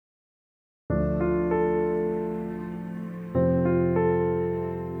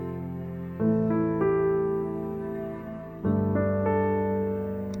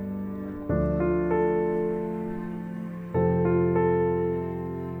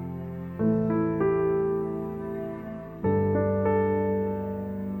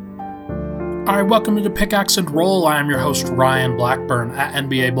All right, welcome to the Pickaxe and Roll. I am your host, Ryan Blackburn, at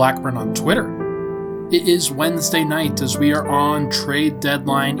NBA Blackburn on Twitter. It is Wednesday night as we are on trade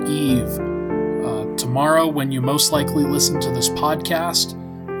deadline eve. Tomorrow, when you most likely listen to this podcast,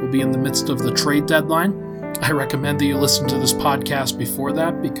 we'll be in the midst of the trade deadline. I recommend that you listen to this podcast before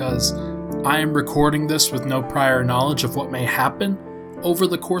that because I am recording this with no prior knowledge of what may happen over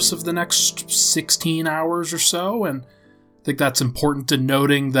the course of the next 16 hours or so, and I think that's important in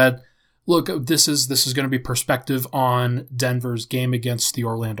noting that, look, this is going to be perspective on Denver's game against the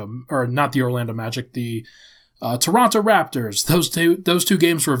Toronto Raptors. Those two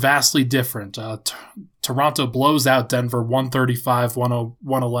games were vastly different. Toronto blows out Denver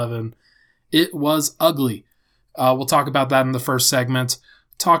 135-111. It was ugly. We'll talk about that in the first segment.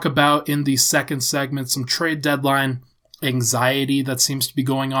 Talk about in the second segment some trade deadline anxiety that seems to be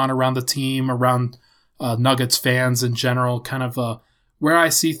going on around the team, around Nuggets fans in general, kind of where I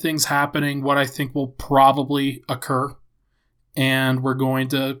see things happening, what I think will probably occur, and we're going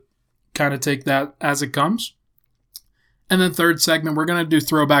to kind of take that as it comes. And then third segment, we're going to do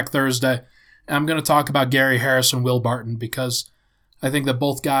Throwback Thursday, and I'm going to talk about Gary Harris and Will Barton because I think that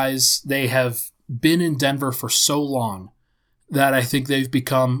both guys, they have been in Denver for so long that I think they've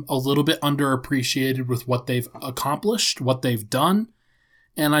become a little bit underappreciated with what they've accomplished, what they've done.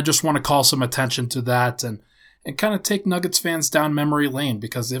 And I just want to call some attention to that and kind of take Nuggets fans down memory lane,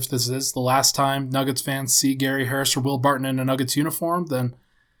 because if this is the last time Nuggets fans see Gary Harris or Will Barton in a Nuggets uniform, then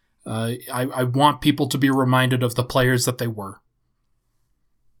I want people to be reminded of the players that they were.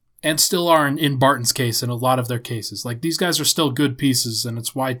 And still are in Barton's case, in a lot of their cases. Like, these guys are still good pieces, and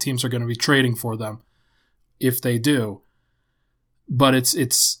it's why teams are going to be trading for them if they do. But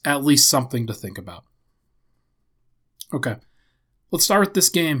it's at least something to think about. Okay, let's start with this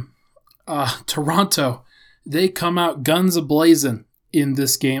game. Toronto, they come out guns a-blazing in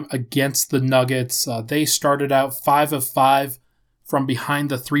this game against the Nuggets. They started out 5 of 5 from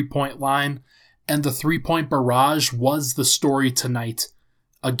behind the three-point line, and the three-point barrage was the story tonight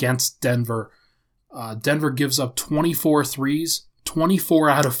against Denver. Denver gives up 24 threes,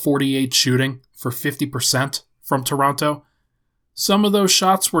 24 out of 48 shooting for 50% from Toronto. Some of those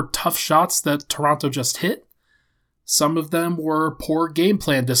shots were tough shots that Toronto just hit. Some of them were poor game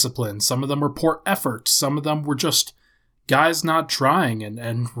plan discipline. Some of them were poor effort. Some of them were just guys not trying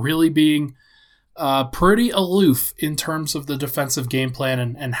and really being pretty aloof in terms of the defensive game plan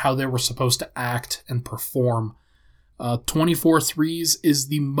and how they were supposed to act and perform. 24 threes is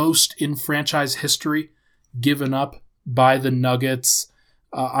the most in franchise history given up by the Nuggets.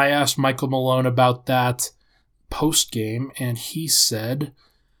 I asked Michael Malone about that post-game, and he said,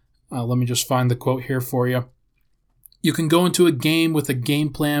 let me just find the quote here for you. You can go into a game with a game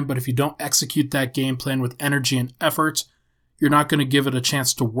plan, but if you don't execute that game plan with energy and effort, you're not going to give it a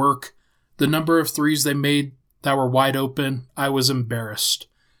chance to work. The number of threes they made that were wide open, I was embarrassed.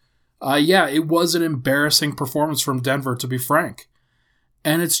 It was an embarrassing performance from Denver, to be frank.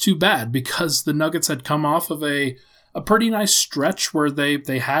 And it's too bad because the Nuggets had come off of a pretty nice stretch where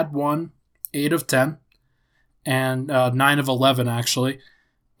they had won 8 of 10 and 9 of 11, actually.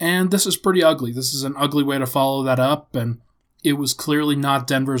 And this is pretty ugly. This is an ugly way to follow that up, and it was clearly not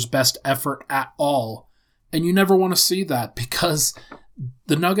Denver's best effort at all. And you never want to see that because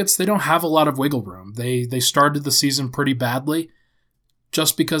the Nuggets, they don't have a lot of wiggle room. They started the season pretty badly.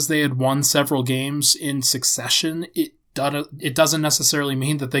 Just because they had won several games in succession, it doesn't necessarily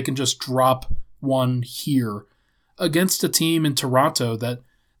mean that they can just drop one here against a team in Toronto that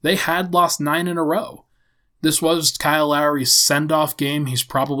they had lost 9 in a row. This was Kyle Lowry's send-off game. He's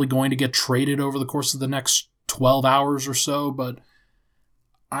probably going to get traded over the course of the next 12 hours or so, but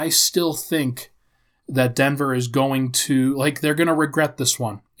I still think that Denver is going to, they're going to regret this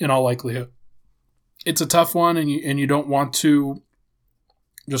one in all likelihood. It's a tough one, and you don't want to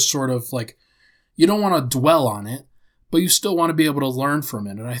just sort of you don't want to dwell on it, but you still want to be able to learn from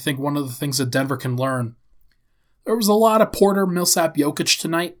it. And I think one of the things that Denver can learn, there was a lot of Porter, Millsap, Jokic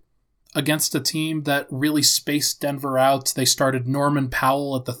tonight against a team that really spaced Denver out. They started Norman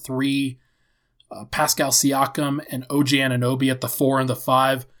Powell at the 3, Pascal Siakam and OG Anunoby at the 4 and the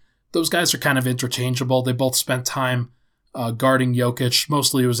 5. Those guys are kind of interchangeable. They both spent time guarding Jokic.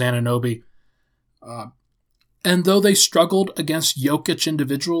 Mostly it was Anunoby. And though they struggled against Jokic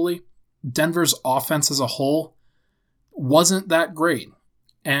individually, Denver's offense as a whole wasn't that great.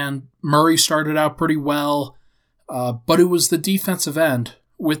 And Murray started out pretty well, but it was the defensive end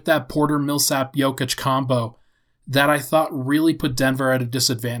with that Porter, Millsap, Jokic combo that I thought really put Denver at a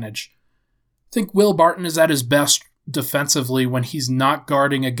disadvantage. I think Will Barton is at his best defensively when he's not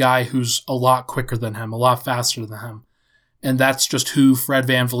guarding a guy who's a lot quicker than him, a lot faster than him. And that's just who Fred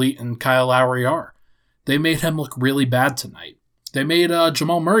VanVleet and Kyle Lowry are. They made him look really bad tonight. They made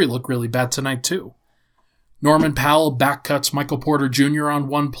Jamal Murray look really bad tonight too. Norman Powell back cuts Michael Porter Jr. on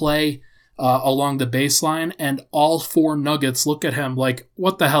one play along the baseline, and all 4 Nuggets look at him like,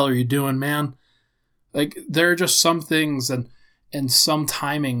 what the hell are you doing, man? Like, there are just some things and some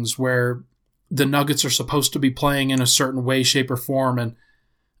timings where the Nuggets are supposed to be playing in a certain way, shape, or form, and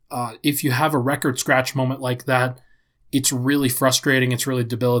if you have a record scratch moment like that, it's really frustrating. It's really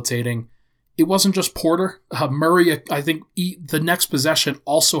debilitating. It wasn't just Porter. Murray, I think, the next possession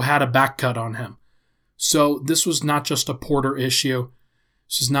also had a back cut on him. So this was not just a Porter issue.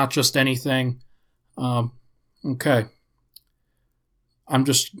 This is not just anything. Okay. I'm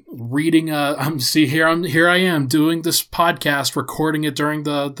just reading. Here I am doing this podcast, recording it during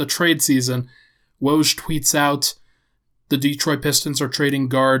the trade season. Woj tweets out, the Detroit Pistons are trading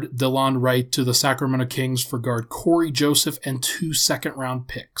guard Delon Wright to the Sacramento Kings for guard Corey Joseph and 2 second-round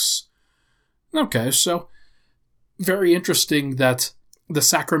picks. Okay, so very interesting that the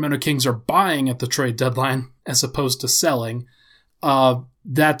Sacramento Kings are buying at the trade deadline as opposed to selling.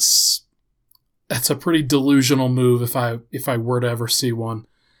 That's a pretty delusional move if I were to ever see one.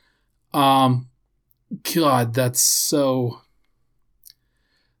 God, that's so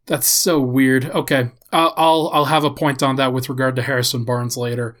weird. Okay, I'll have a point on that with regard to Harrison Barnes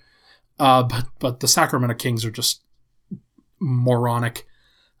later. But the Sacramento Kings are just moronic.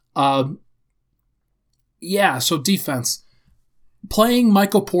 Yeah, so defense. Playing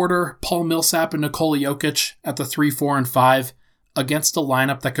Michael Porter, Paul Millsap, and Nikola Jokic at the 3, 4, and 5 against a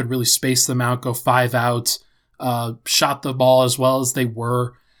lineup that could really space them out, go 5 out, shot the ball as well as they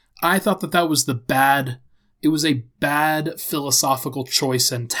were. I thought that was it was a bad philosophical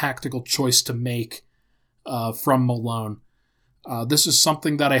choice and tactical choice to make from Malone. This is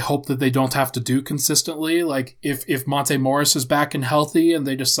something that I hope that they don't have to do consistently. Like, if Monte Morris is back and healthy and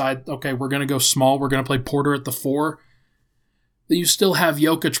they decide, okay, we're going to go small, we're going to play Porter at the 4, then you still have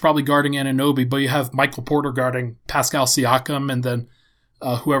Jokic probably guarding Anunoby, but you have Michael Porter guarding Pascal Siakam, and then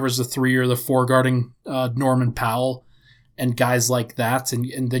whoever's the 3 or the 4 guarding Norman Powell and guys like that.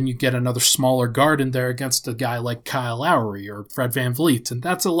 And then you get another smaller guard in there against a guy like Kyle Lowry or Fred VanVleet. And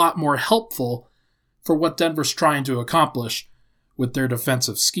that's a lot more helpful for what Denver's trying to accomplish with their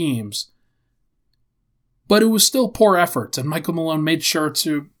defensive schemes. But it was still poor effort, and Michael Malone made sure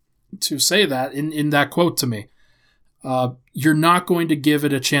to say that in that quote to me. You're not going to give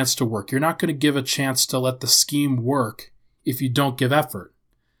it a chance to work. You're not going to give a chance to let the scheme work if you don't give effort.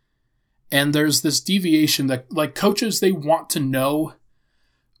 And there's this deviation that, like, coaches, they want to know.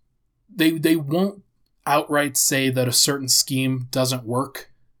 They won't outright say that a certain scheme doesn't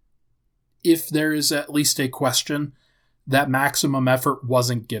work if there is at least a question that maximum effort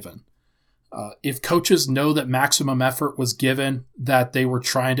wasn't given. If coaches know that maximum effort was given, that they were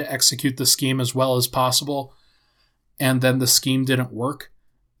trying to execute the scheme as well as possible, and then the scheme didn't work,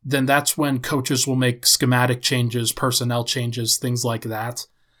 then that's when coaches will make schematic changes, personnel changes, things like that.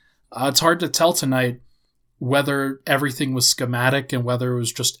 It's hard to tell tonight whether everything was schematic and whether it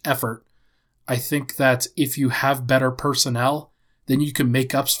was just effort. I think that if you have better personnel, then you can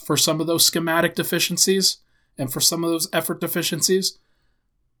make up for some of those schematic deficiencies and for some of those effort deficiencies.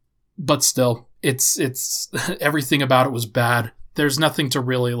 But still, it's everything about it was bad. There's nothing to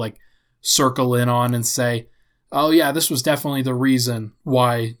really like circle in on and say, oh yeah, this was definitely the reason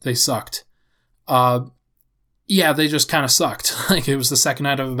why they sucked. Yeah, they just kind of sucked. Like, it was the second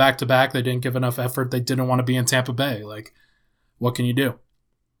night of a back-to-back. They didn't give enough effort. They didn't want to be in Tampa Bay. Like, what can you do?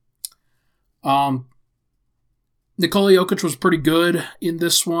 Nikola Jokic was pretty good in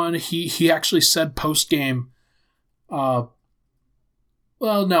this one. He actually said post-game, well,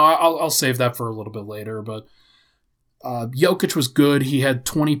 no, I'll save that for a little bit later, but Jokic was good. He had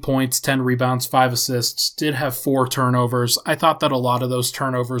 20 points, 10 rebounds, 5 assists, did have 4 turnovers. I thought that a lot of those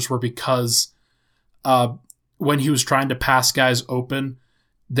turnovers were because when he was trying to pass guys open,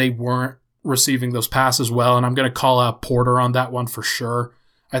 they weren't receiving those passes well, and I'm going to call out Porter on that one for sure.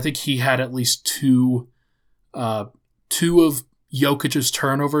 I think he had at least two of Jokic's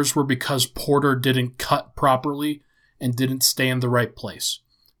turnovers were because Porter didn't cut properly and didn't stay in the right place.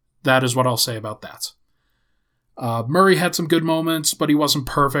 That is what I'll say about that. Murray had some good moments, but he wasn't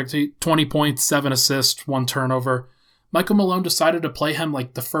perfect. 20 points, 7 assists, 1 turnover. Michael Malone decided to play him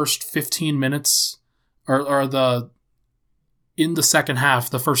like the first 15 minutes or in the second half,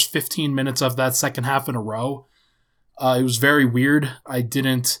 the first 15 minutes of that second half in a row. It was very weird. I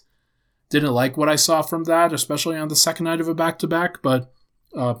didn't like what I saw from that, especially on the second night of a back-to-back, but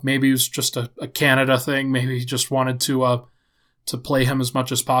maybe it was just a Canada thing. Maybe he just wanted to play him as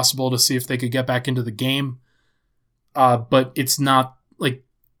much as possible to see if they could get back into the game. but it's not like,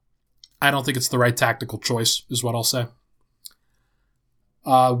 I don't think it's the right tactical choice, is what I'll say.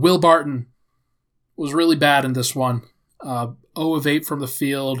 Will Barton was really bad in this one. 0 of 8 from the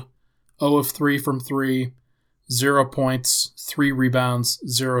field, 0 of 3 from 3, 0 points, 3 rebounds,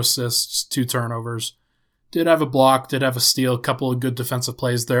 0 assists, 2 turnovers. Did have a block, did have a steal, a couple of good defensive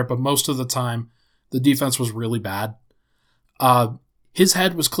plays there, but most of the time, the defense was really bad. His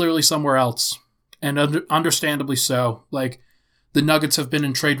head was clearly somewhere else, and understandably so. Like, the Nuggets have been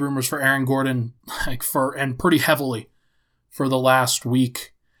in trade rumors for Aaron Gordon, and pretty heavily for the last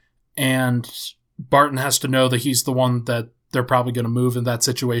week, and Barton has to know that he's the one that they're probably going to move in that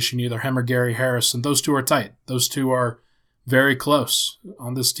situation, either him or Gary Harris, and those two are tight. Those two are very close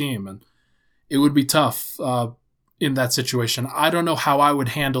on this team, and it would be tough in that situation. I don't know how I would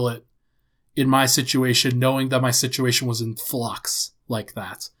handle it in my situation, knowing that my situation was in flux like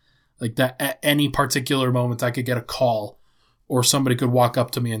that. Like that at any particular moment I could get a call or somebody could walk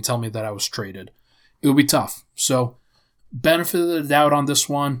up to me and tell me that I was traded. It would be tough. So, benefit of the doubt on this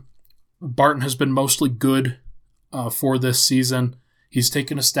one. Barton has been mostly good for this season. He's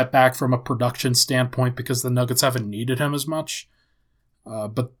taken a step back from a production standpoint because the Nuggets haven't needed him as much.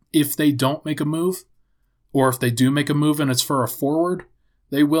 But if they don't make a move, or if they do make a move and it's for a forward,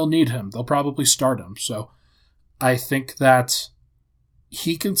 they will need him. They'll probably start him. So I think that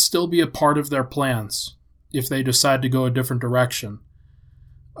he can still be a part of their plans if they decide to go a different direction.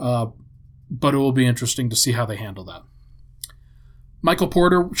 But it will be interesting to see how they handle that. Michael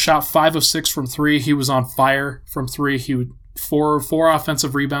Porter shot 5 of 6 from 3. He was on fire from 3. He would four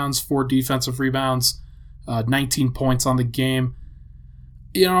offensive rebounds, 4 defensive rebounds, 19 points on the game.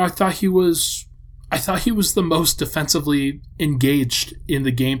 You know, I thought he was the most defensively engaged in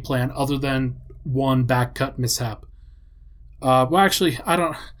the game plan, other than one back cut mishap. Well, actually, I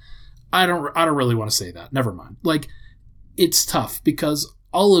don't really want to say that. Never mind. Like, it's tough because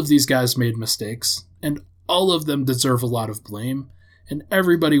all of these guys made mistakes, and all of them deserve a lot of blame, and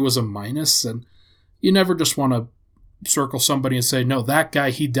everybody was a minus, and you never just want to circle somebody and say, no, that guy,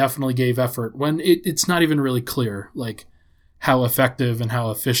 he definitely gave effort, when it's not even really clear, like, how effective and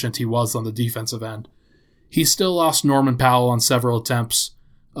how efficient he was on the defensive end. He still lost Norman Powell on several attempts.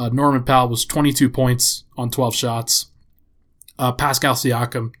 Norman Powell was 22 points on 12 shots. Pascal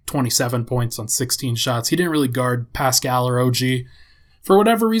Siakam, 27 points on 16 shots. He didn't really guard Pascal or OG. For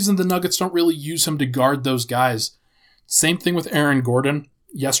whatever reason, the Nuggets don't really use him to guard those guys. Same thing with Aaron Gordon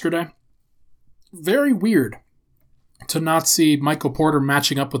yesterday. Very weird to not see Michael Porter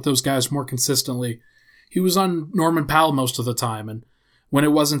matching up with those guys more consistently. He was on Norman Powell most of the time, and when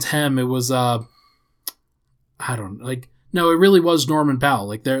it wasn't him, it was, it really was Norman Powell.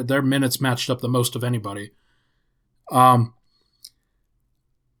 Like, their minutes matched up the most of anybody. When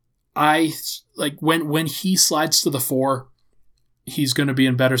he slides to the 4, he's going to be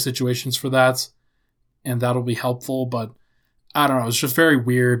in better situations for that, and that'll be helpful, but I don't know. It's just very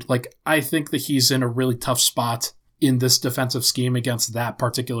weird. Like, I think that he's in a really tough spot in this defensive scheme against that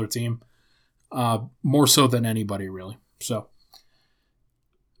particular team. More so than anybody, really. So,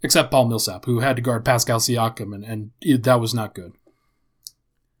 except Paul Millsap, who had to guard Pascal Siakam, and that was not good.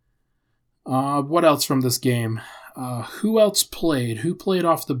 What else from this game? Who else played? Who played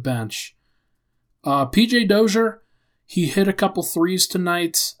off the bench? PJ Dozier, he hit a couple threes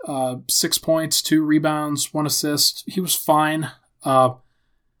tonight. 6 points, 2 rebounds, 1 assist. He was fine.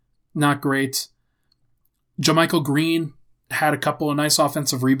 Not great. JaMychal Green had a couple of nice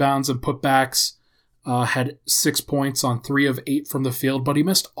offensive rebounds and putbacks, had 6 points on 3 of 8 from the field, but he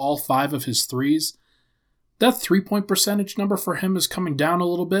missed all 5 of his threes. That 3-point percentage number for him is coming down a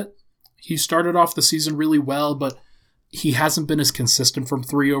little bit. He started off the season really well, but he hasn't been as consistent from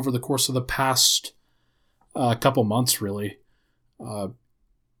 3 over the course of the past couple months, really.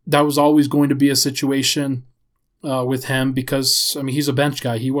 That was always going to be a situation with him because, he's a bench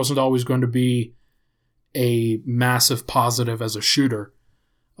guy. He wasn't always going to be a massive positive as a shooter.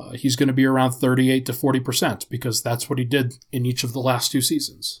 He's going to be around 38 to 40% because that's what he did in each of the last 2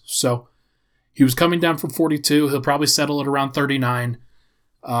 seasons. So he was coming down from 42. He'll probably settle at around 39.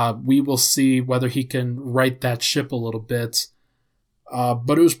 We will see whether he can right that ship a little bit.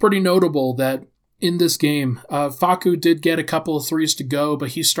 But it was pretty notable that in this game, Facu did get a couple of threes to go, but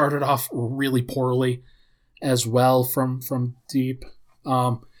he started off really poorly as well from deep.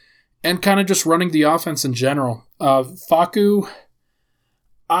 And kind of just running the offense in general. Facu,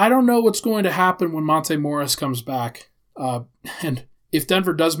 I don't know what's going to happen when Monte Morris comes back. And if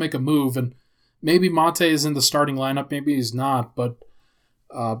Denver does make a move, and maybe Monte is in the starting lineup, maybe he's not, but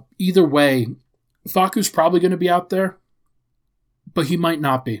either way, Facu's probably going to be out there, but he might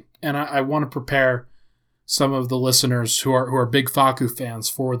not be. And I want to prepare some of the listeners who are big Facu fans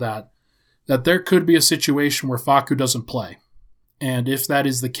for that there could be a situation where Facu doesn't play. And if that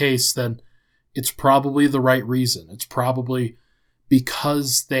is the case, then it's probably the right reason. It's probably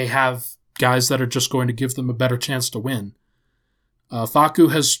because they have guys that are just going to give them a better chance to win.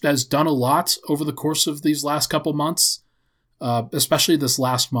 Facu has done a lot over the course of these last couple months, especially this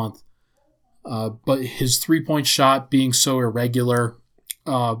last month. But his three-point shot being so irregular,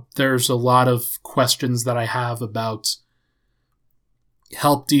 there's a lot of questions that I have about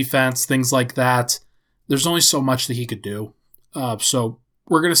help defense, things like that. There's only so much that he could do. So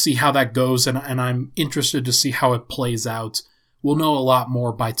we're going to see how that goes, and I'm interested to see how it plays out. We'll know a lot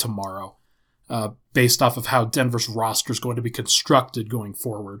more by tomorrow, based off of how Denver's roster is going to be constructed going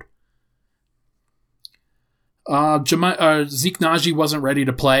forward. Zeke Naji wasn't ready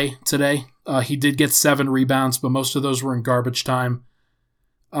to play today. He did get 7 rebounds, but most of those were in garbage time.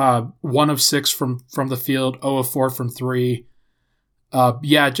 1 of 6 from the field, 0 of 4 from 3.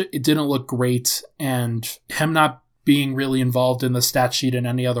 It didn't look great, and him not being really involved in the stat sheet in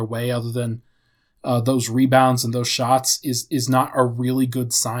any other way other than those rebounds and those shots is not a really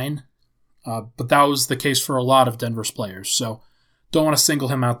good sign. But that was the case for a lot of Denver's players, so don't want to single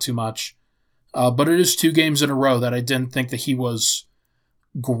him out too much. But it is 2 games in a row that I didn't think that he was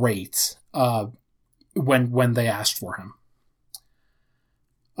great when they asked for him.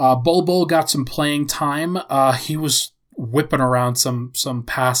 Bol got some playing time. He was whipping around some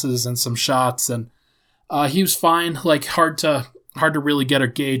passes and some shots, and he was fine. Like hard to really get a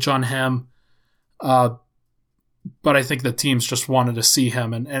gauge on him. But I think the teams just wanted to see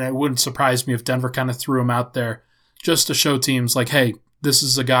him, and it wouldn't surprise me if Denver kind of threw him out there just to show teams like, hey, this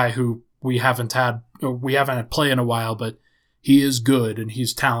is a guy who we haven't had play in a while, but he is good and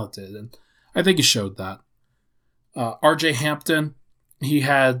he's talented, and I think he showed that. RJ Hampton, he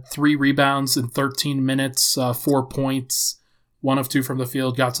had 3 rebounds in 13 minutes, 4 points, 1 of 2 from the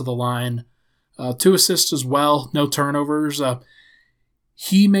field, got to the line, 2 assists as well, no turnovers.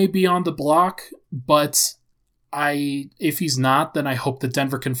 He may be on the block, but if he's not, then I hope that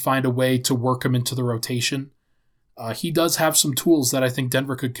Denver can find a way to work him into the rotation. He does have some tools that I think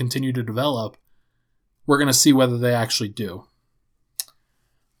Denver could continue to develop. We're going to see whether they actually do.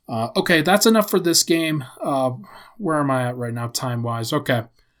 Okay, that's enough for this game. Where am I at right now, time-wise? Okay.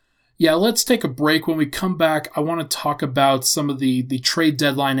 Yeah, let's take a break. When we come back, I want to talk about some of the trade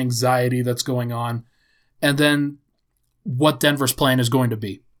deadline anxiety that's going on, and then what Denver's plan is going to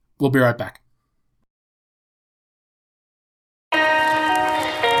be. We'll be right back.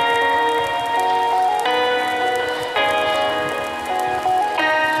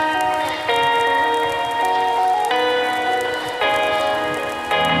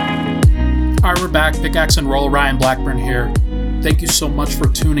 All right, we're back. Pickaxe and Roll. Ryan Blackburn here. Thank you so much for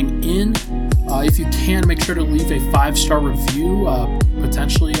tuning in. If you can, make sure to leave a 5-star review,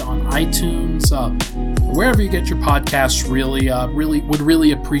 potentially on iTunes, wherever you get your podcasts.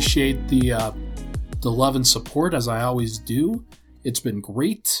 Really appreciate the love and support, as I always do. It's been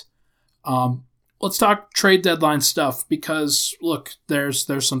great. Let's talk trade deadline stuff, because look, there's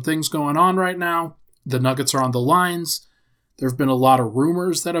some things going on right now. The Nuggets are on the lines. There have been a lot of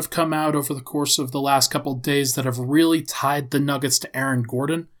rumors that have come out over the course of the last couple of days that have really tied the Nuggets to Aaron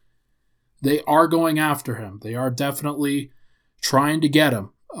Gordon. They are going after him. They are definitely trying to get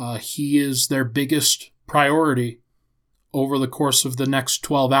him. He is their biggest priority over the course of the next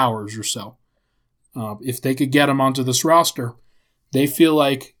 12 hours or so. If they could get him onto this roster, they feel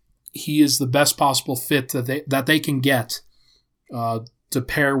like he is the best possible fit that they can get to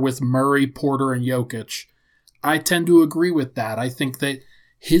pair with Murray, Porter, and Jokic. I tend to agree with that. I think that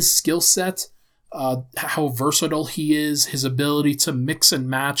his skill set, how versatile he is, his ability to mix and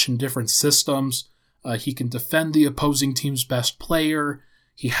match in different systems, he can defend the opposing team's best player.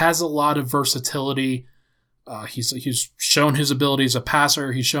 He has a lot of versatility. He's shown his ability as a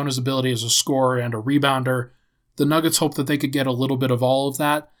passer. He's shown his ability as a scorer and a rebounder. The Nuggets hope that they could get a little bit of all of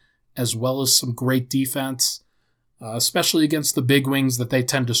that, as well as some great defense, especially against the big wings that they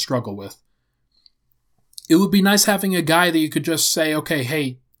tend to struggle with. It would be nice having a guy that you could just say, okay,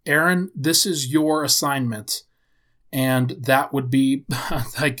 hey, Aaron, this is your assignment. And that would be,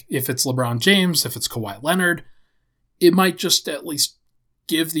 like, if it's LeBron James, if it's Kawhi Leonard, it might just at least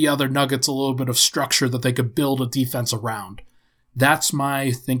give the other Nuggets a little bit of structure that they could build a defense around. That's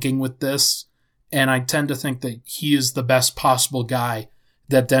my thinking with this. And I tend to think that he is the best possible guy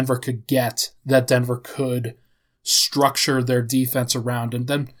that Denver could get, that Denver could structure their defense around. And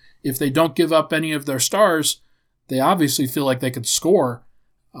then if they don't give up any of their stars, they obviously feel like they could score.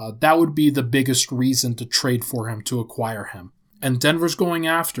 That would be the biggest reason to trade for him, to acquire him. And Denver's going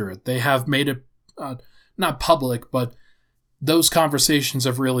after it. They have made it not public, but those conversations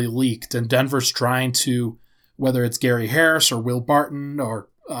have really leaked, and Denver's trying to, whether it's Gary Harris or Will Barton or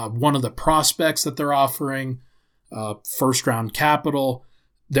one of the prospects that they're offering, first-round capital,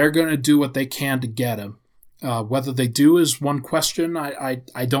 they're going to do what they can to get him. Whether they do is one question.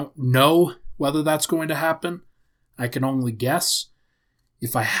 I don't know whether that's going to happen. I can only guess.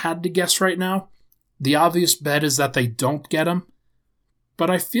 If I had to guess right now, the obvious bet is that they don't get him, but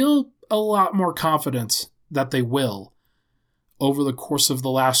I feel a lot more confident that they will over the course of the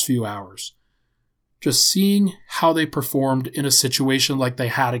last few hours. Just seeing how they performed in a situation like they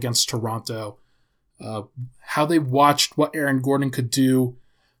had against Toronto, how they watched what Aaron Gordon could do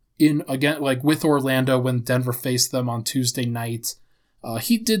with Orlando when Denver faced them on Tuesday night.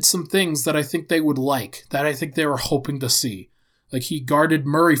 He did some things that I think they would like, that I think they were hoping to see. Like, he guarded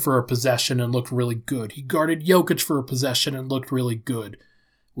Murray for a possession and looked really good. He guarded Jokic for a possession and looked really good.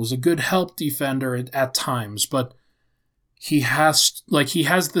 Was a good help defender at times, but he has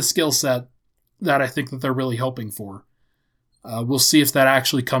the skill set that I think that they're really hoping for. We'll see if that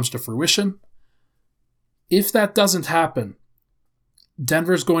actually comes to fruition. If that doesn't happen,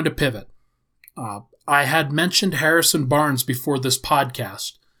 Denver's going to pivot. I had mentioned Harrison Barnes before this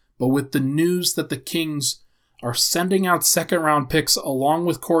podcast, but with the news that the Kings are sending out second-round picks along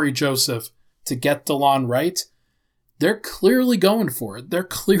with Corey Joseph to get DeLon Wright, they're clearly going for it. They're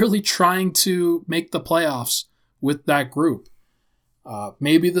clearly trying to make the playoffs with that group.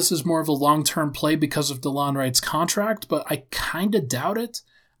 Maybe this is more of a long-term play because of DeLon Wright's contract, but I kind of doubt it.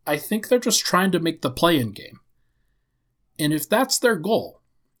 I think they're just trying to make the play-in game. And if that's their goal,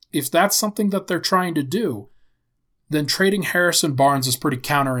 if that's something that they're trying to do, then trading Harrison Barnes is pretty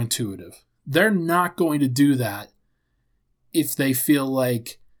counterintuitive. They're not going to do that if they feel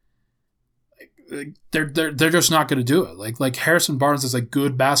like they're just not going to do it. Like Harrison Barnes is a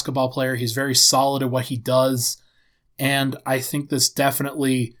good basketball player. He's very solid at what he does. And I think this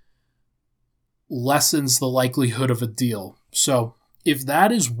definitely lessens the likelihood of a deal. So if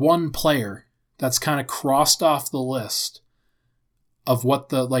that is one player that's kind of crossed off the list of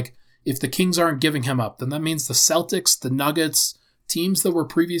what if the Kings aren't giving him up, then that means the Celtics, the Nuggets, teams that were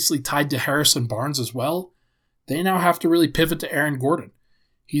previously tied to Harrison Barnes as well, they now have to really pivot to Aaron Gordon.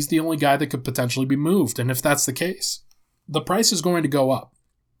 He's the only guy that could potentially be moved. And if that's the case, the price is going to go up.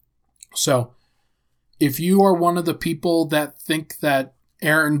 So if you are one of the people that think that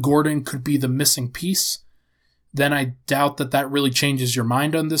Aaron Gordon could be the missing piece, then I doubt that really changes your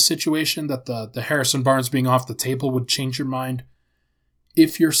mind on this situation, that the Harrison Barnes being off the table would change your mind.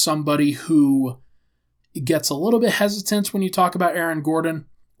 If you're somebody who gets a little bit hesitant when you talk about Aaron Gordon,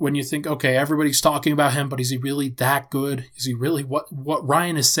 when you think, okay, everybody's talking about him, but is he really that good? Is he really what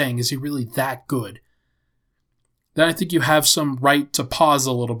Ryan is saying? Is he really that good? Then I think you have some right to pause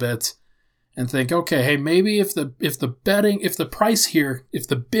a little bit and think, okay, hey, maybe if the bidding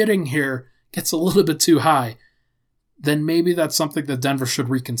here gets a little bit too high, then maybe that's something that Denver should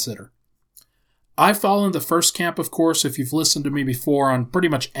reconsider. I fall in the first camp, of course. If you've listened to me before on pretty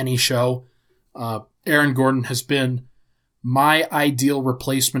much any show, Aaron Gordon has been my ideal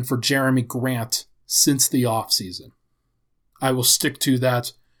replacement for Jeremy Grant since the offseason. I will stick to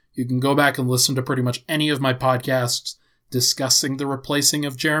that. You can go back and listen to pretty much any of my podcasts discussing the replacing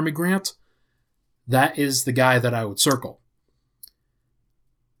of Jeremy Grant. That is the guy that I would circle.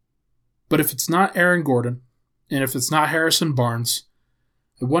 But if it's not Aaron Gordon, and if it's not Harrison Barnes,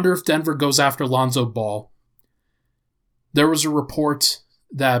 I wonder if Denver goes after Lonzo Ball. There was a report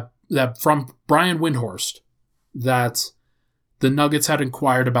that from Brian Windhorst that the Nuggets had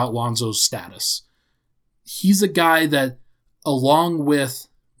inquired about Lonzo's status. He's a guy that, along with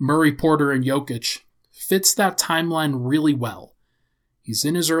Murray, Porter, and Jokic, fits that timeline really well. He's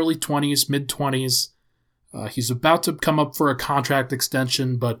in his early 20s, mid-20s. He's about to come up for a contract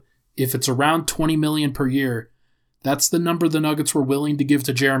extension, but if it's around $20 million per year, that's the number the Nuggets were willing to give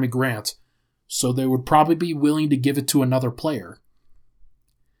to Jeremy Grant, so they would probably be willing to give it to another player.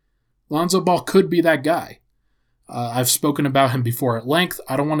 Lonzo Ball could be that guy. I've spoken about him before at length.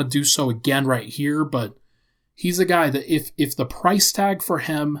 I don't want to do so again right here, but he's a guy that if the price tag for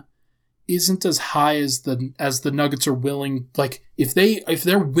him isn't as high as the Nuggets are willing, like if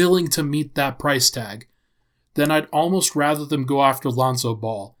they're willing to meet that price tag, then I'd almost rather them go after Lonzo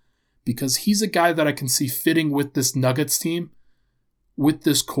Ball, because he's a guy that I can see fitting with this Nuggets team, with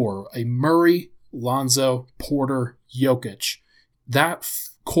this core, a Murray, Lonzo, Porter, Jokic. That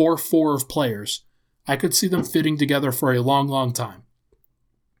core four of players, I could see them fitting together for a long, long time.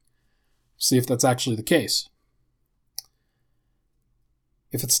 See if that's actually the case.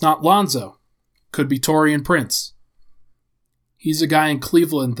 If it's not Lonzo, could be Taurean Prince. He's a guy in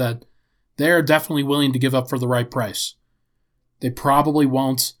Cleveland that they're definitely willing to give up for the right price. They probably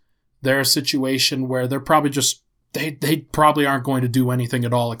won't. They're a situation where they're probably just, they probably aren't going to do anything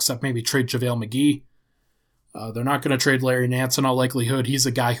at all except maybe trade JaVale McGee. They're not going to trade Larry Nance in all likelihood. He's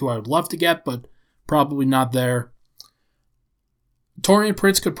a guy who I would love to get, but probably not there. Taurean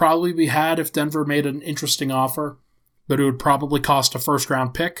Prince could probably be had if Denver made an interesting offer, but it would probably cost a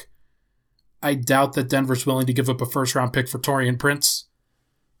first-round pick. I doubt that Denver's willing to give up a first-round pick for Taurean Prince.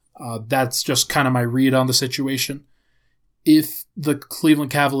 That's just kind of my read on the situation. If the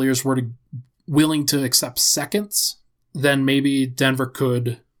Cleveland Cavaliers were willing to accept seconds, then maybe Denver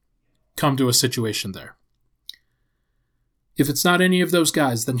could come to a situation there. If it's not any of those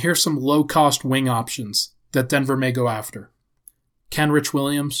guys, then here's some low-cost wing options that Denver may go after. Kenrich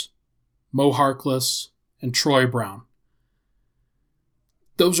Williams, Mo Harkless, and Troy Brown.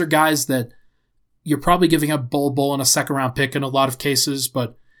 Those are guys that you're probably giving up Bol and a second-round pick in a lot of cases,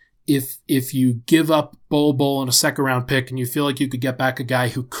 but if you give up Bol and a second-round pick and you feel like you could get back a guy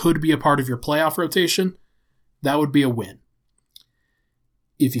who could be a part of your playoff rotation, that would be a win.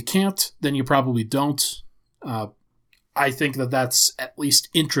 If you can't, then you probably don't. I think that that's at least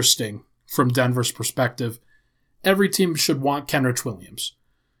interesting from Denver's perspective. Every team should want Kenrich Williams.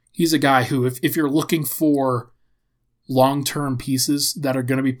 He's a guy who, if you're looking for long-term pieces that are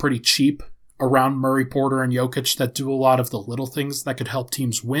going to be pretty cheap around Murray, Porter, and Jokic that do a lot of the little things that could help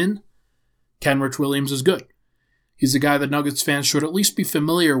teams win, Kenrich Williams is good. He's a guy that Nuggets fans should at least be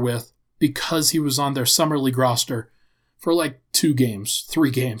familiar with because he was on their Summer League roster for like 3 games.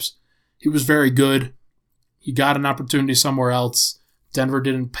 He was very good. He got an opportunity somewhere else. Denver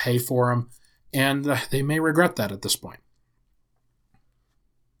didn't pay for him, and they may regret that at this point.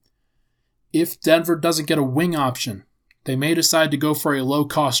 If Denver doesn't get a wing option, they may decide to go for a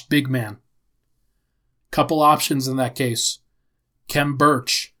low-cost big man. Couple options in that case. Khem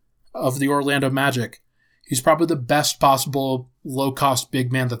Birch of the Orlando Magic. He's probably the best possible low-cost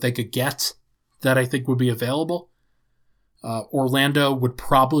big man that they could get that I think would be available. Orlando would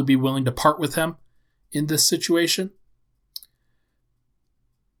probably be willing to part with him in this situation.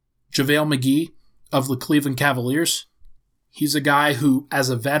 JaVale McGee of the Cleveland Cavaliers. He's a guy who, as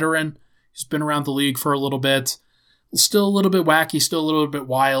a veteran, he's been around the league for a little bit. Still a little bit wacky, still a little bit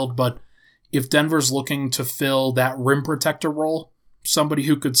wild, but if Denver's looking to fill that rim protector role, somebody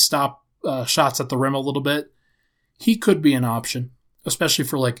who could stop shots at the rim a little bit, he could be an option, especially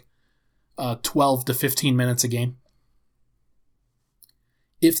for like 12 to 15 minutes a game.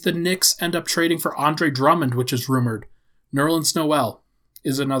 If the Knicks end up trading for Andre Drummond, which is rumored, Nerlens Noel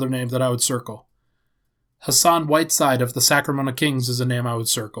is another name that I would circle. Hassan Whiteside of the Sacramento Kings is a name I would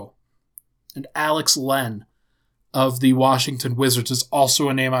circle. And Alex Len of the Washington Wizards is also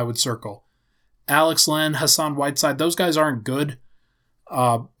a name I would circle. Alex Len, Hassan Whiteside, those guys aren't good.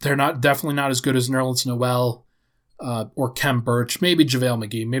 They're definitely not as good as Nerlens Noel or Khem Birch. Maybe JaVale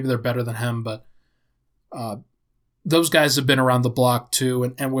McGee. Maybe they're better than him, but those guys have been around the block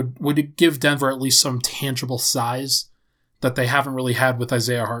too and would give Denver at least some tangible size that they haven't really had with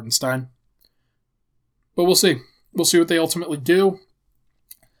Isaiah Hartenstein. But we'll see. We'll see what they ultimately do.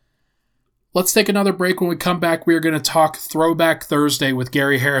 Let's take another break. When we come back, we are going to talk Throwback Thursday with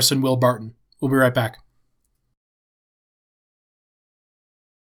Gary Harris and Will Barton. We'll be right back.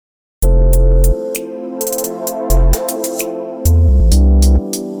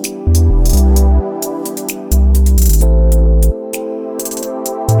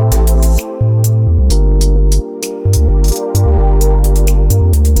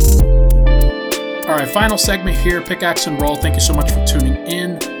 Final segment here, Pickaxe and Roll. Thank you so much for tuning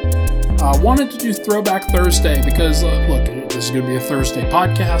in. Wanted to do Throwback Thursday because, look, this is going to be a Thursday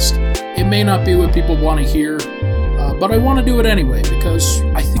podcast. It may not be what people want to hear, but I want to do it anyway because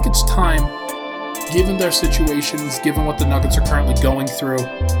I think it's time, given their situations, given what the Nuggets are currently going through,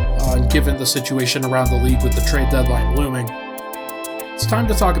 and given the situation around the league with the trade deadline looming, it's time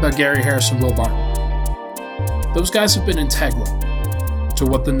to talk about Gary Harris and Will Barton. Those guys have been integral to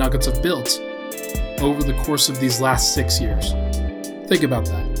what the Nuggets have built over the course of these last 6 years. Think about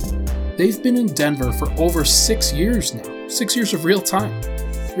that. They've been in Denver for over 6 years now. 6 years of real time.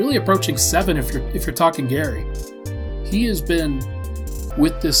 Really approaching 7 if you're talking Gary. He has been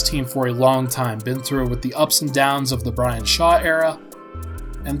with this team for a long time, been through it with the ups and downs of the Brian Shaw era,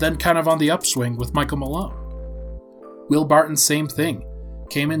 and then kind of on the upswing with Michael Malone. Will Barton, same thing.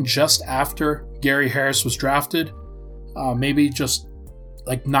 Came in just after Gary Harris was drafted, maybe just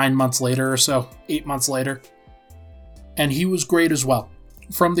like 9 months later or so, 8 months later. And he was great as well.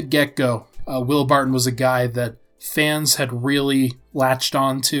 From the get-go, Will Barton was a guy that fans had really latched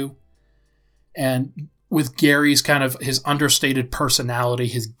on to. And with Gary's kind of his understated personality,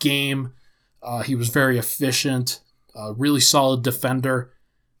 his game, He was very efficient, really solid defender.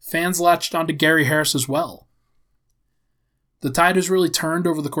 Fans latched onto Gary Harris as well. The tide has really turned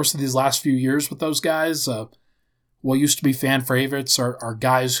over the course of these last few years with those guys. What used to be fan favorites are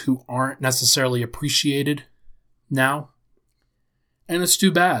guys who aren't necessarily appreciated now. And it's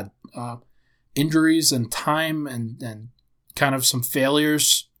too bad. Injuries and time and kind of some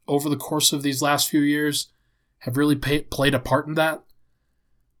failures over the course of these last few years have really played a part in that.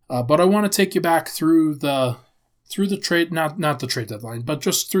 But I want to take you back through the trade, not the trade deadline, but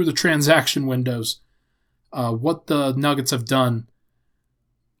just through the transaction windows. What the Nuggets have done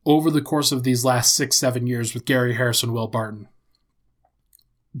over the course of these last 6-7 years with Gary Harris and Will Barton.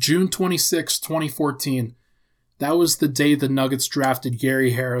 June 26, 2014, that was the day the Nuggets drafted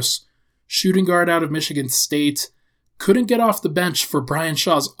Gary Harris, shooting guard out of Michigan State, couldn't get off the bench for Brian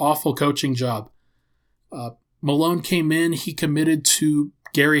Shaw's awful coaching job. Malone came in, he committed to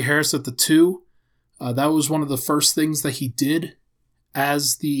Gary Harris at the 2. That was one of the first things that he did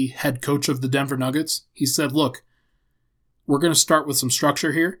as the head coach of the Denver Nuggets. He said, look, we're going to start with some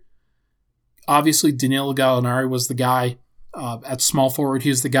structure here. Obviously, Danilo Gallinari was the guy at small forward. He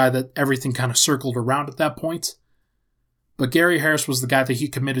was the guy that everything kind of circled around at that point. But Gary Harris was the guy that he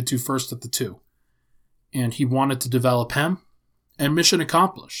committed to first at the 2. And he wanted to develop him. And mission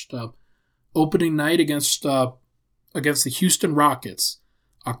accomplished. Opening night against the Houston Rockets,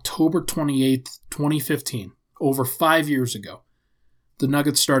 October 28th, 2015, over 5 years ago. The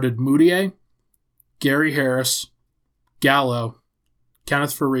Nuggets started Mudiay, Gary Harris, Gallo,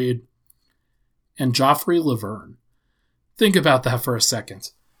 Kenneth Faried, and Joffrey Laverne. Think about that for a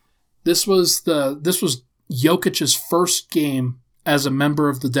second. This was Jokic's first game as a member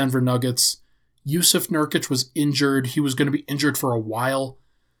of the Denver Nuggets. Jusuf Nurkic was injured. He was going to be injured for a while.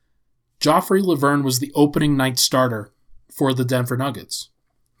 Joffrey Laverne was the opening night starter for the Denver Nuggets.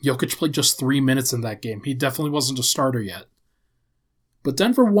 Jokic played just 3 minutes in that game. He definitely wasn't a starter yet. But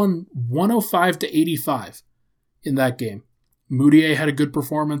Denver won 105-85 in that game. Mudiay had a good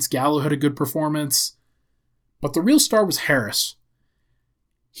performance. Gallo had a good performance. But the real star was Harris.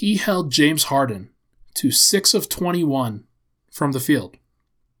 He held James Harden to 6 of 21 from the field.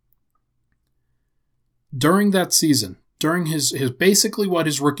 During that season, during his basically what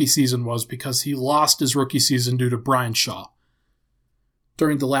his rookie season was, because he lost his rookie season due to Brian Shaw.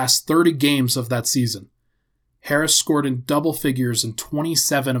 During the last 30 games of that season, Harris scored in double figures in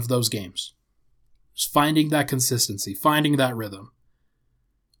 27 of those games. Just finding that consistency, finding that rhythm.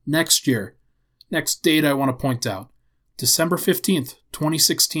 Next date I want to point out, December 15th,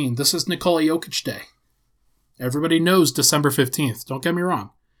 2016. This is Nikola Jokic Day. Everybody knows December 15th. Don't get me wrong.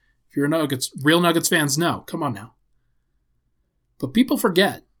 If you're real Nuggets fans know. Come on now. But people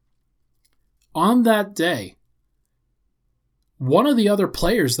forget. On that day, one of the other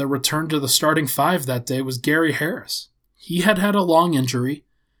players that returned to the starting 5 that day was Gary Harris. He had a long injury.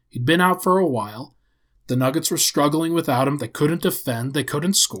 He'd been out for a while. The Nuggets were struggling without him. They couldn't defend. They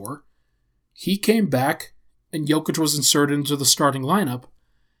couldn't score. He came back, and Jokic was inserted into the starting lineup,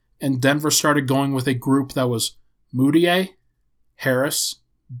 and Denver started going with a group that was Mudiay, Harris,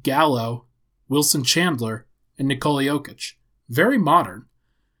 Gallo, Wilson Chandler, and Nikola Jokic. Very modern.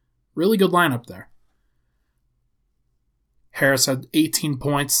 Really good lineup there. Harris had 18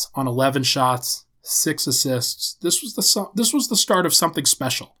 points on 11 shots, 6 assists. This was the start of something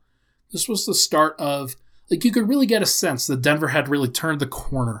special. This was the start of, you could really get a sense that Denver had really turned the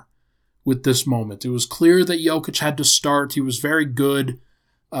corner with this moment. It was clear that Jokic had to start. He was very good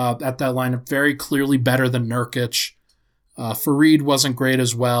at that lineup, very clearly better than Nurkic. Faried wasn't great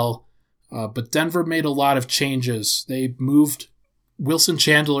as well, but Denver made a lot of changes. They moved Wilson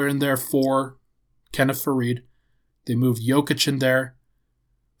Chandler in there for Kenneth Faried. They moved Jokic in there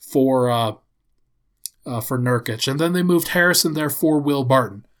for Nurkic. And then they moved Harris in there for Will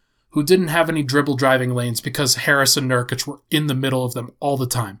Barton, who didn't have any dribble driving lanes because Harris and Nurkic were in the middle of them all the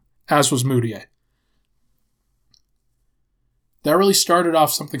time, as was Mudiay. That really started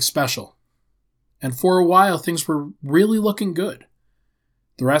off something special. And for a while, things were really looking good.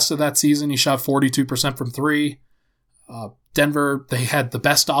 The rest of that season, he shot 42% from 3. Denver, they had the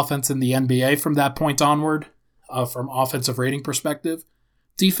best offense in the NBA from that point onward, from offensive rating perspective.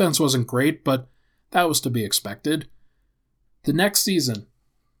 Defense wasn't great, but that was to be expected. The next season,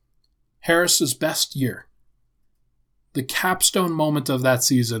 Harris's best year. The capstone moment of that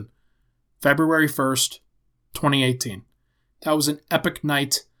season, February 1st, 2018. That was an epic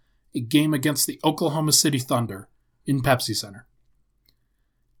night, a game against the Oklahoma City Thunder in Pepsi Center.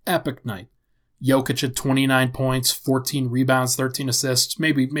 Epic night. Jokic had 29 points, 14 rebounds, 13 assists.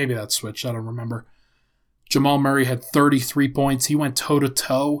 Maybe that switched, I don't remember. Jamal Murray had 33 points. He went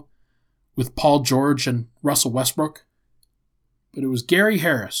toe-to-toe with Paul George and Russell Westbrook, but it was Gary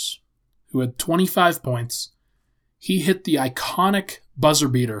Harris who had 25 points. He hit the iconic buzzer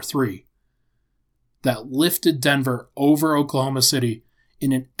beater 3 that lifted Denver over Oklahoma City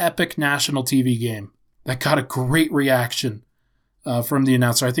in an epic national TV game that got a great reaction from the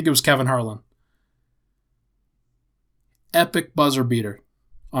announcer. I think it was Kevin Harlan. Epic buzzer beater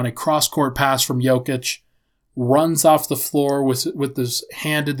on a cross-court pass from Jokic, runs off the floor with his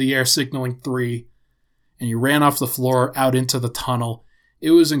hand in the air signaling 3, and he ran off the floor out into the tunnel.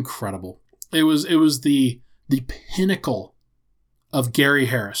 It was incredible. It was the pinnacle of Gary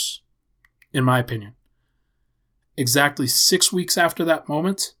Harris, in my opinion. Exactly 6 weeks after that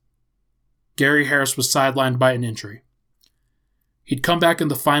moment, Gary Harris was sidelined by an injury. He'd come back in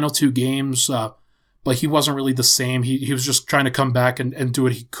the final 2 games, but he wasn't really the same. He was just trying to come back and do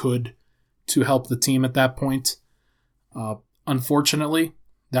what he could to help the team at that point. Unfortunately,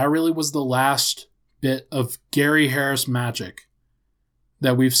 that really was the last bit of Gary Harris magic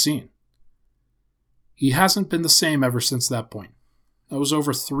that we've seen. He hasn't been the same ever since that point. That was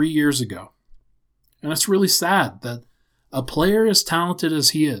over 3 years ago. And it's really sad that a player as talented as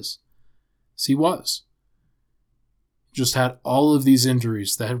he is, as he was, just had all of these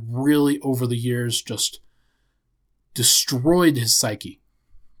injuries that had really, over the years, just destroyed his psyche,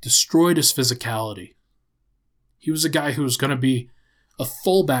 destroyed his physicality. He was a guy who was going to be a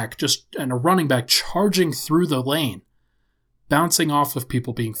fullback and a running back charging through the lane, bouncing off of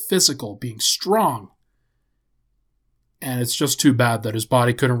people, being physical, being strong. And it's just too bad that his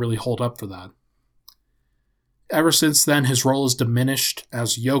body couldn't really hold up for that. Ever since then, his role has diminished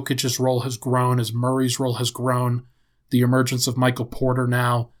as Jokic's role has grown, as Murray's role has grown, the emergence of Michael Porter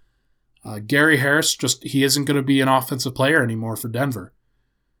now. Gary Harris, he isn't going to be an offensive player anymore for Denver.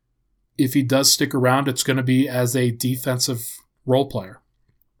 If he does stick around, it's going to be as a defensive role player.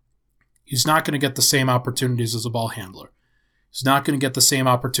 He's not going to get the same opportunities as a ball handler. He's not going to get the same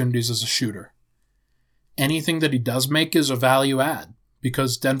opportunities as a shooter. Anything that he does make is a value add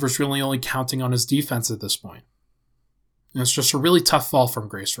because Denver's really only counting on his defense at this point. And it's just a really tough fall from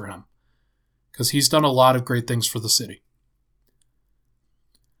grace for him because he's done a lot of great things for the city.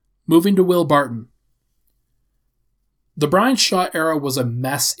 Moving to Will Barton. The Brian Shaw era was a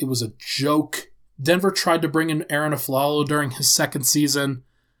mess. It was a joke. Denver tried to bring in Aaron Aflalo during his second season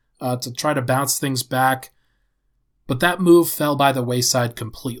to try to bounce things back. But that move fell by the wayside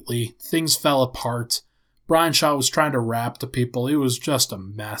completely. Things fell apart. Brian Shaw was trying to rap to people. It was just a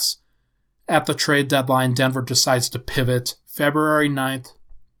mess. At the trade deadline, Denver decides to pivot. February 9th,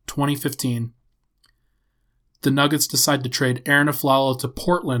 2015. The Nuggets decide to trade Aaron Aflalo to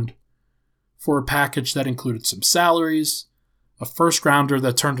Portland for a package that included some salaries, a first-rounder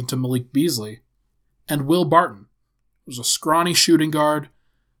that turned into Malik Beasley, and Will Barton, who was a scrawny shooting guard,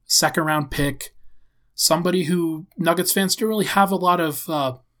 second-round pick, somebody who Nuggets fans didn't really have a lot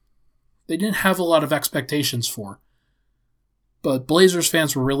of expectations for. But Blazers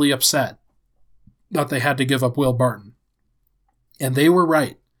fans were really upset that they had to give up Will Barton. And they were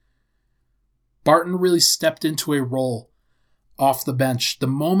right. Barton really stepped into a role off the bench. The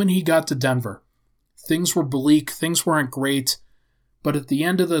moment he got to Denver, things were bleak, things weren't great, but at the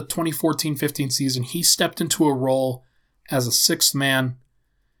end of the 2014-15 season, he stepped into a role as a sixth man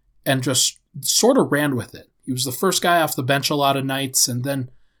and just sort of ran with it. He was the first guy off the bench a lot of nights, and then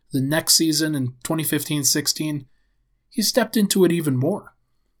the next season in 2015-16, he stepped into it even more.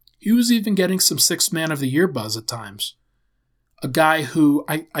 He was even getting some sixth man of the year buzz at times. A guy who,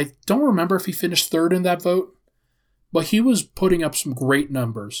 I don't remember if he finished third in that vote, but he was putting up some great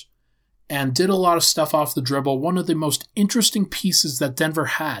numbers and did a lot of stuff off the dribble. One of the most interesting pieces that Denver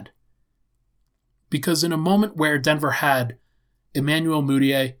had. Because in a moment where Denver had Emmanuel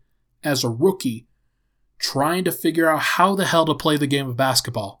Mudiay as a rookie trying to figure out how the hell to play the game of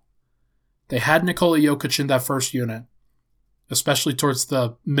basketball, they had Nikola Jokic in that first unit, especially towards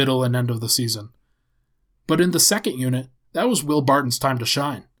the middle and end of the season. But in the second unit, that was Will Barton's time to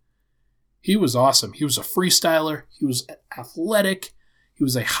shine. He was awesome. He was a freestyler. He was athletic. He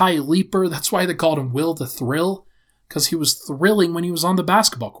was a high leaper. That's why they called him Will the Thrill, because he was thrilling when he was on the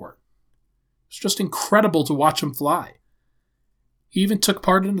basketball court. It was just incredible to watch him fly. He even took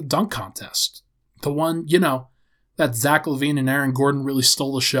part in a dunk contest. The one, that Zach LaVine and Aaron Gordon really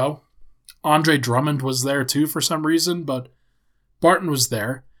stole the show. Andre Drummond was there too for some reason, but Barton was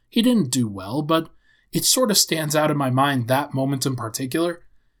there. He didn't do well, but it sort of stands out in my mind, that moment in particular,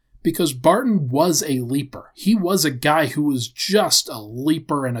 because Barton was a leaper. He was a guy who was just a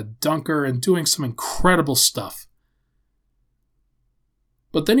leaper and a dunker and doing some incredible stuff.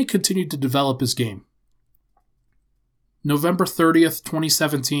 But then he continued to develop his game. November 30th,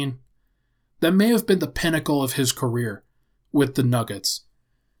 2017, that may have been the pinnacle of his career with the Nuggets.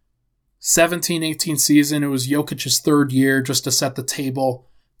 17-18 season, it was Jokic's third year just to set the table.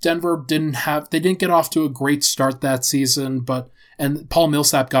 Denver didn't get off to a great start that season, and Paul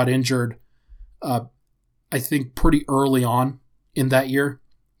Millsap got injured, I think pretty early on in that year.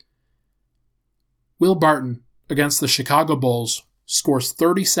 Will Barton against the Chicago Bulls scores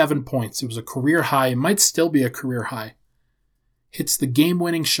 37 points. It was a career high. It might still be a career high. Hits the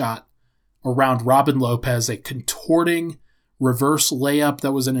game-winning shot around Robin Lopez, a contorting reverse layup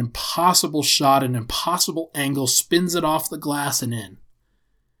that was an impossible shot, an impossible angle, spins it off the glass and in.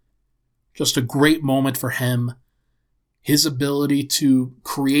 Just a great moment for him. His ability to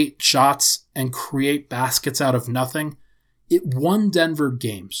create shots and create baskets out of nothing. It won Denver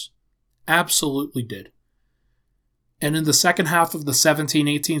games. Absolutely did. And in the second half of the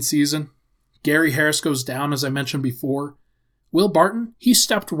 17-18 season, Gary Harris goes down, as I mentioned before. Will Barton, he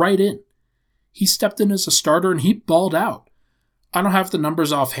stepped right in. He stepped in as a starter and he balled out. I don't have the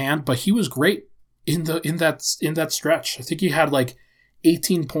numbers offhand, but he was great in that stretch. I think he had like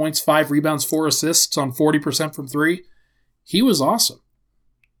 18 points, 5 rebounds, 4 assists on 40% from 3. He was awesome.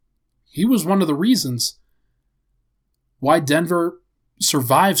 He was one of the reasons why Denver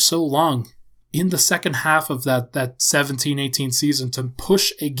survived so long in the second half of that 17-18 season to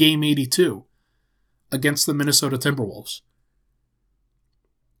push a Game 82 against the Minnesota Timberwolves.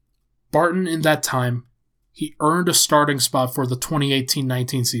 Barton, in that time, he earned a starting spot for the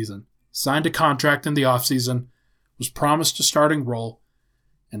 2018-19 season, signed a contract in the offseason, was promised a starting role,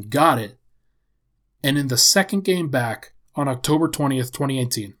 and got it. And in the second game back on October 20th,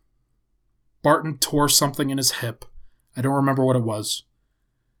 2018, Barton tore something in his hip. I don't remember what it was.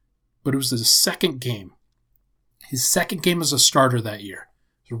 But it was his second game. His second game as a starter that year.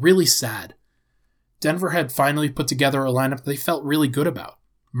 It was really sad. Denver had finally put together a lineup they felt really good about.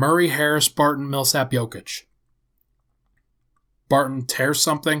 Murray, Harris, Barton, Millsap, Jokic. Barton tears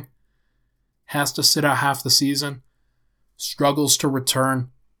something, has to sit out half the season, struggles to return,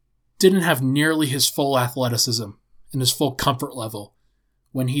 didn't have nearly his full athleticism and his full comfort level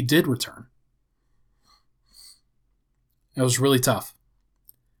when he did return. It was really tough.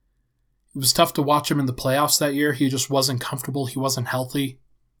 It was tough to watch him in the playoffs that year. He just wasn't comfortable. He wasn't healthy.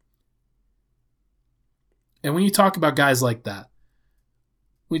 And when you talk about guys like that,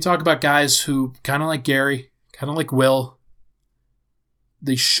 we talk about guys who, kind of like Gary, kind of like Will,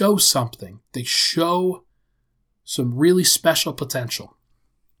 they show something. They show some really special potential.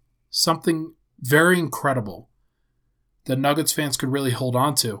 Something very incredible that Nuggets fans could really hold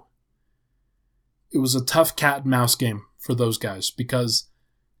on to. It was a tough cat and mouse game for those guys because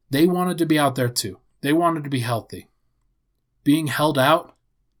they wanted to be out there too. They wanted to be healthy. Being held out,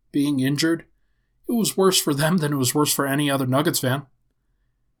 being injured, it was worse for them than it was worse for any other Nuggets fan.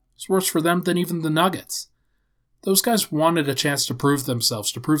 It's worse for them than even the Nuggets. Those guys wanted a chance to prove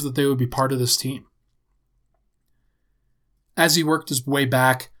themselves, to prove that they would be part of this team. As he worked his way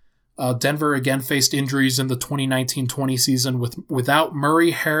back, Denver again faced injuries in the 2019-20 season without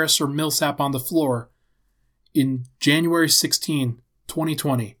Murray, Harris, or Millsap on the floor. In January 16,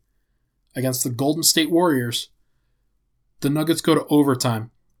 2020, against the Golden State Warriors, the Nuggets go to overtime,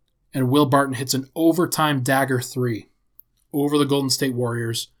 and Will Barton hits an overtime dagger 3 over the Golden State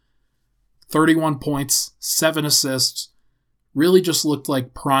Warriors. 31 points, 7 assists, really just looked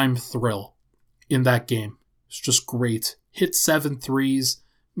like prime thrill in that game. It's just great. Hit 7 threes,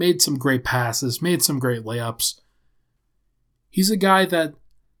 made some great passes, made some great layups. He's a guy that,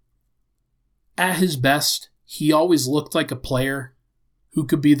 at his best, he always looked like a player who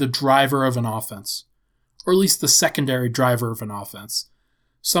could be the driver of an offense, or at least the secondary driver of an offense.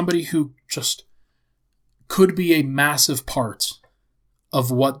 Somebody who just could be a massive part of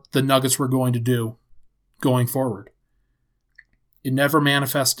what the Nuggets were going to do going forward. It never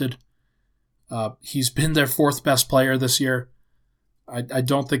manifested. He's been their 4th best player this year. I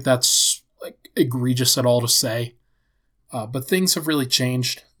don't think that's egregious at all to say. But things have really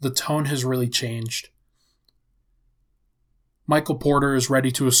changed. The tone has really changed. Michael Porter is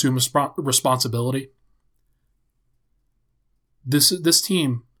ready to assume responsibility. This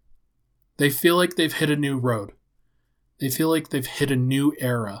team, they feel like they've hit a new road. They feel like they've hit a new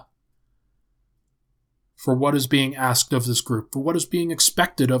era for what is being asked of this group, for what is being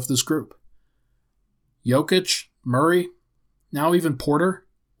expected of this group. Jokic, Murray, now even Porter,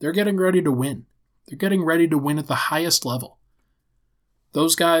 they're getting ready to win. They're getting ready to win at the highest level.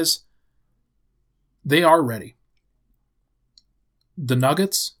 Those guys, they are ready. The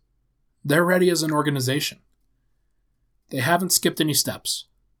Nuggets, they're ready as an organization. They haven't skipped any steps.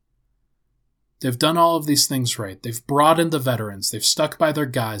 They've done all of these things right. They've brought in the veterans. They've stuck by their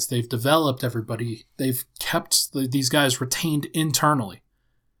guys. They've developed everybody. They've kept these guys retained internally.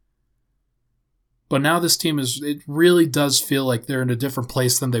 But now this team it really does feel like they're in a different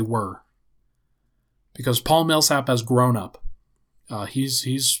place than they were. Because Paul Millsap has grown up.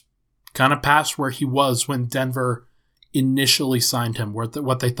 He's kind of past where he was when Denver initially signed him,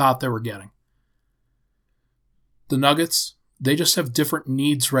 what they thought they were getting. The Nuggets, they just have different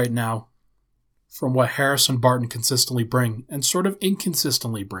needs right now from what Harris and Barton consistently bring and sort of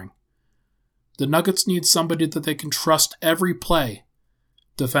inconsistently bring. The Nuggets need somebody that they can trust every play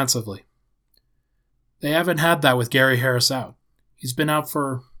defensively. They haven't had that with Gary Harris out. He's been out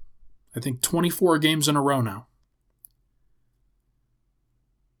for, I think, 24 games in a row now.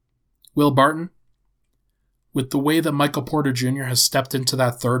 Will Barton, with the way that Michael Porter Jr. has stepped into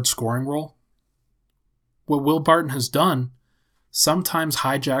that third scoring role, what Will Barton has done sometimes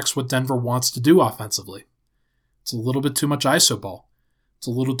hijacks what Denver wants to do offensively. It's a little bit too much iso ball. It's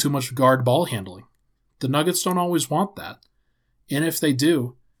a little too much guard ball handling. The Nuggets don't always want that. And if they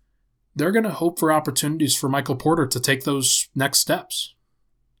do, they're going to hope for opportunities for Michael Porter to take those next steps.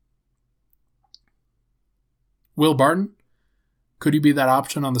 Will Barton, could he be that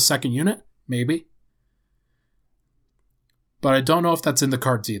option on the second unit? Maybe. But I don't know if that's in the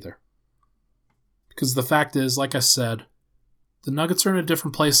cards either. Because the fact is, like I said, the Nuggets are in a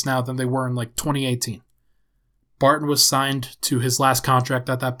different place now than they were in 2018. Barton was signed to his last contract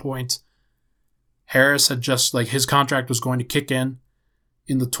at that point. Harris had just, his contract was going to kick in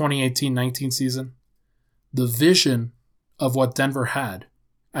the 2018-19 season. The vision of what Denver had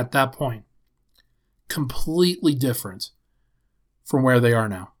at that point, completely different from where they are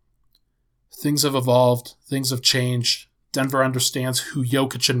now. Things have evolved. Things have changed. Denver understands who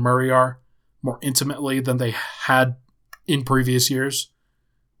Jokic and Murray are more intimately than they had in previous years.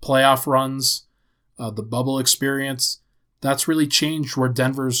 Playoff runs, the bubble experience, that's really changed where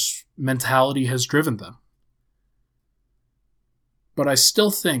Denver's mentality has driven them. But I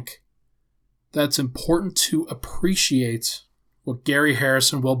still think that it's important to appreciate what Gary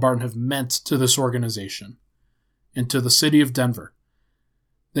Harris and Will Barton have meant to this organization and to the city of Denver.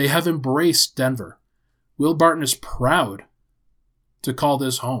 They have embraced Denver. Will Barton is proud to call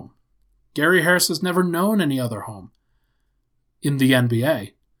this home. Gary Harris has never known any other home in the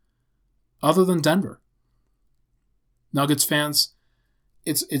NBA other than Denver. Nuggets fans,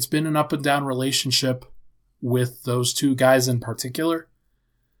 it's been an up and down relationship with those two guys in particular,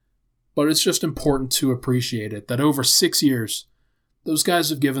 but it's just important to appreciate it that over 6 years, those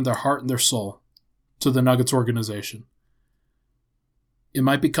guys have given their heart and their soul to the Nuggets organization. It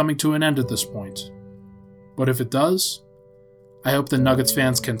might be coming to an end at this point, but if it does, I hope the Nuggets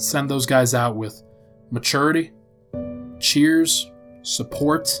fans can send those guys out with maturity, cheers,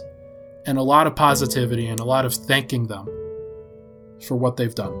 support, and a lot of positivity and a lot of thanking them for what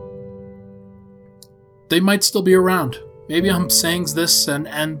they've done. They might still be around. Maybe I'm saying this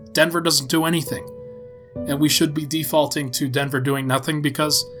and Denver doesn't do anything. And we should be defaulting to Denver doing nothing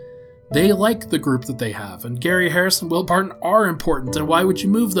because they like the group that they have. And Gary Harris and Will Barton are important. And why would you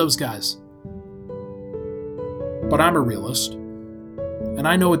move those guys? But I'm a realist. And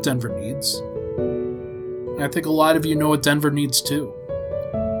I know what Denver needs. And I think a lot of you know what Denver needs too.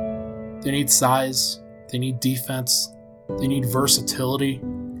 They need size. They need defense. They need versatility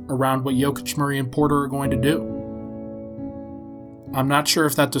around what Jokic, Murray, and Porter are going to do. I'm not sure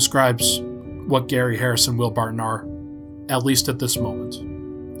if that describes what Gary Harris and Will Barton are, at least at this moment.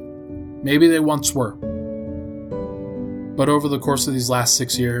 Maybe they once were. But over the course of these last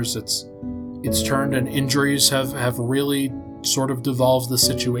 6 years, it's turned and injuries have really sort of devolved the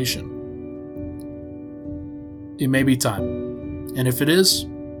situation. It may be time. And if it is,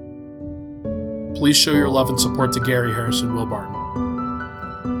 please show your love and support to Gary Harris and Will Barton.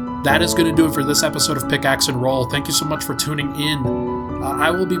 That is going to do it for this episode of Pickaxe and Roll. Thank you so much for tuning in. I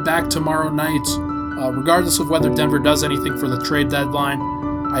will be back tomorrow night. Regardless of whether Denver does anything for the trade deadline,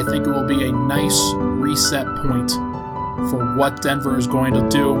 I think it will be a nice reset point for what Denver is going to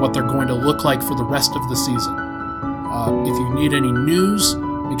do and what they're going to look like for the rest of the season. If you need any news,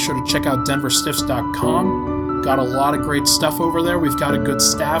 make sure to check out denverstiffs.com. Got a lot of great stuff over there. We've got a good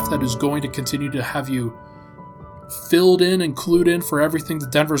staff that is going to continue to have you filled in and clued in for everything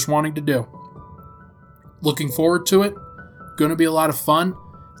that Denver's wanting to do. Looking forward to it. Going to be a lot of fun.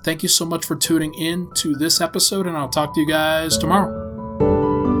 Thank you so much for tuning in to this episode, and I'll talk to you guys tomorrow.